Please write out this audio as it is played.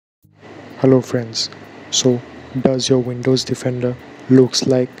Hello friends, so does your Windows Defender looks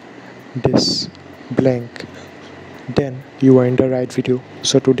like this blank? Then you are in the right video.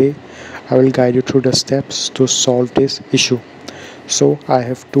 So today I will guide you through the steps to solve this issue. So I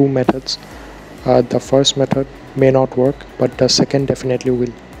have two methods. The first method may not work, but the second definitely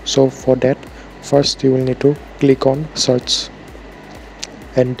will. So for that, first you will need to click on search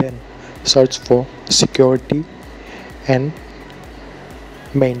and then search for security and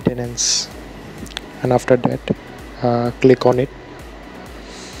maintenance, and after that click on it,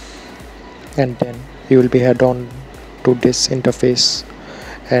 and then you will be head on to this interface,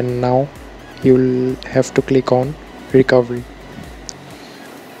 and now you will have to click on recovery,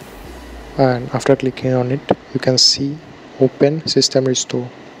 and after clicking on it you can see open system restore.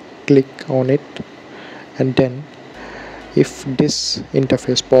 Click on it, and then if this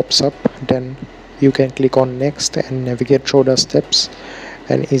interface pops up, then you can click on next and navigate through the steps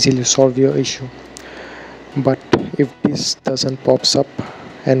and easily solve your issue. But if this doesn't pops up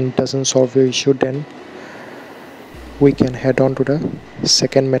and doesn't solve your issue, then we can head on to the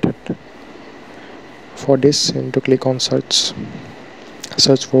second method. For this, you need to click on search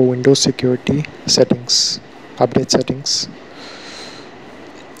for Windows security settings, update settings.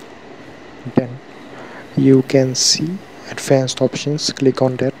 Then you can see advanced options. Click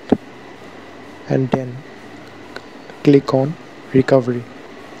on that, and then click on recovery,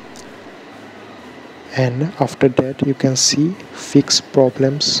 and after that you can see fix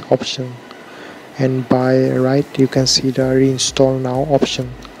problems option, and by right you can see the reinstall now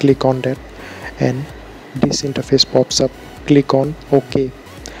option. Click on that and this interface pops up. Click on OK.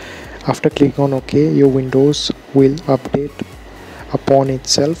 After clicking on OK, your Windows will update upon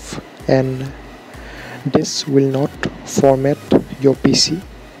itself, and this will not format your PC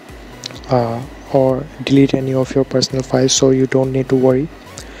or delete any of your personal files, so you don't need to worry.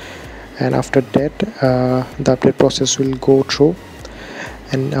 And after that the update process will go through,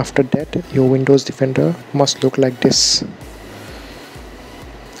 and after that your Windows Defender must look like this,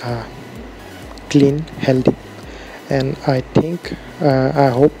 clean, healthy. And I think I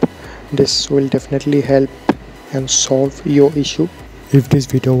hope this will definitely help and solve your issue. If this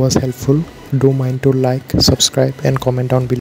video was helpful, do mind to like, subscribe and comment down below.